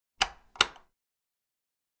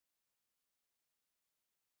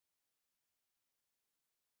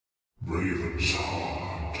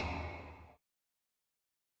Ravenzheart.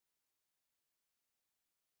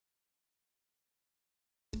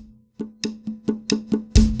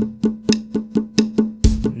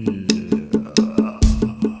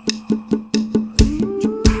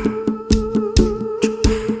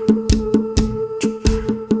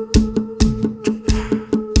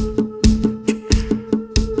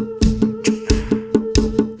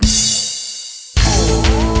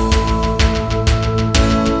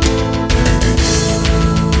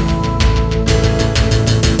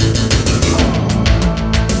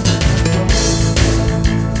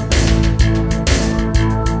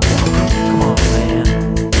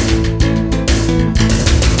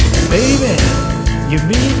 You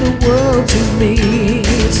mean the world to me.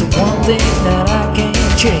 It's the one thing that I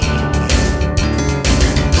can't change.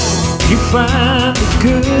 You find the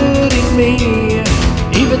good in me,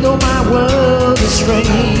 even though my world is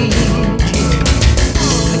strange.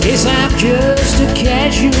 I guess I'm just a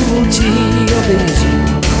casualty of these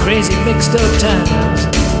crazy mixed up times.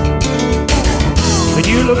 When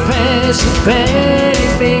you look past the bad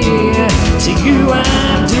in me, to you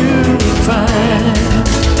I'm doing fine.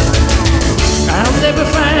 I'll never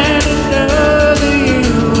find another you.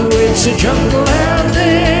 It's a jungle out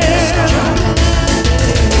there.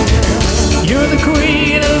 You're the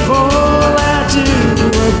queen of all I do,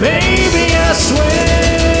 baby, I swear.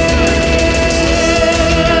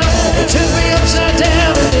 You turn me upside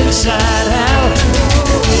down and inside out,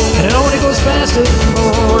 and it only goes faster the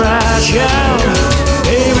more I shout.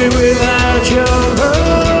 Baby, without your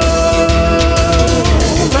love,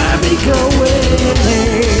 I'd be going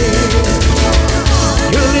there.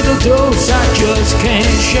 Your little dose I just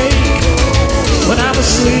can't shake. When I'm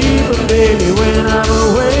asleep and baby when I'm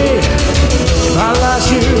awake, if I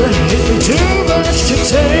lost you, it'd be too much to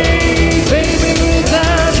take. Baby,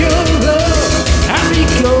 without your love, I'd be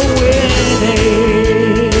going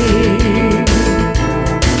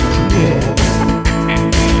yeah.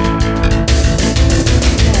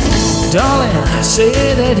 Darling, I say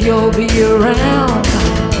that you'll be around.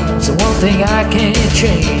 It's the one thing I can't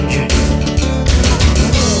change.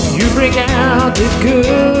 You bring out the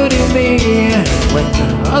good in me when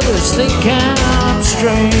others think I'm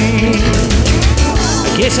strange. I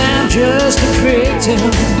guess I'm just a victim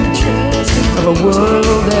of a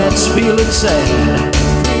world that's feeling sad.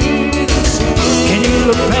 Can you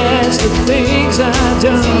look past the things I've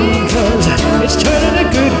done? 'Cause it's turning a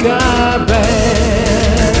good guy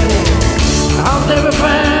bad. I'll never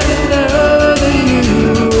find another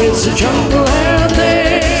you. It's a jungle out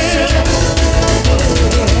there.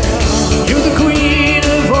 You're the queen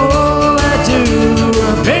of all I do,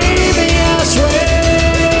 baby, I swear.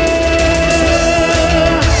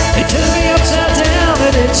 You turn me upside down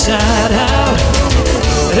and inside out,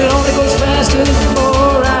 and it only goes faster the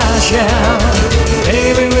more I shout.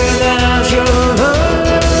 Baby, without your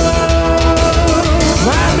love,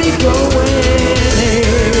 I'd be going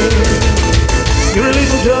here. You're a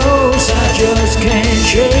little dose I just can't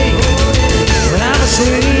shake. When I'm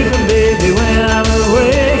asleep and baby when I'm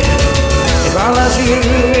awake, if I lost you,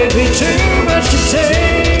 it'd be too much to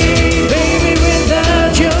take. Baby,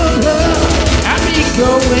 without your love, I'd be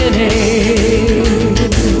going in.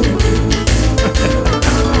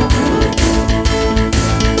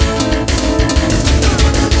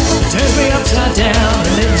 It turns me upside down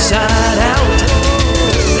and inside out,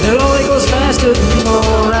 and it only goes faster the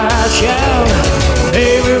more I shout.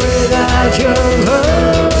 Baby, without your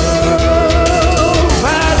love,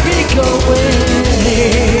 I'd be going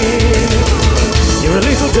in. You're a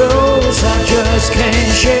little dose I just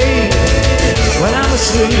can't shake. When I'm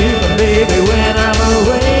asleep and baby when I'm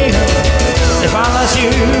awake, if I lost you,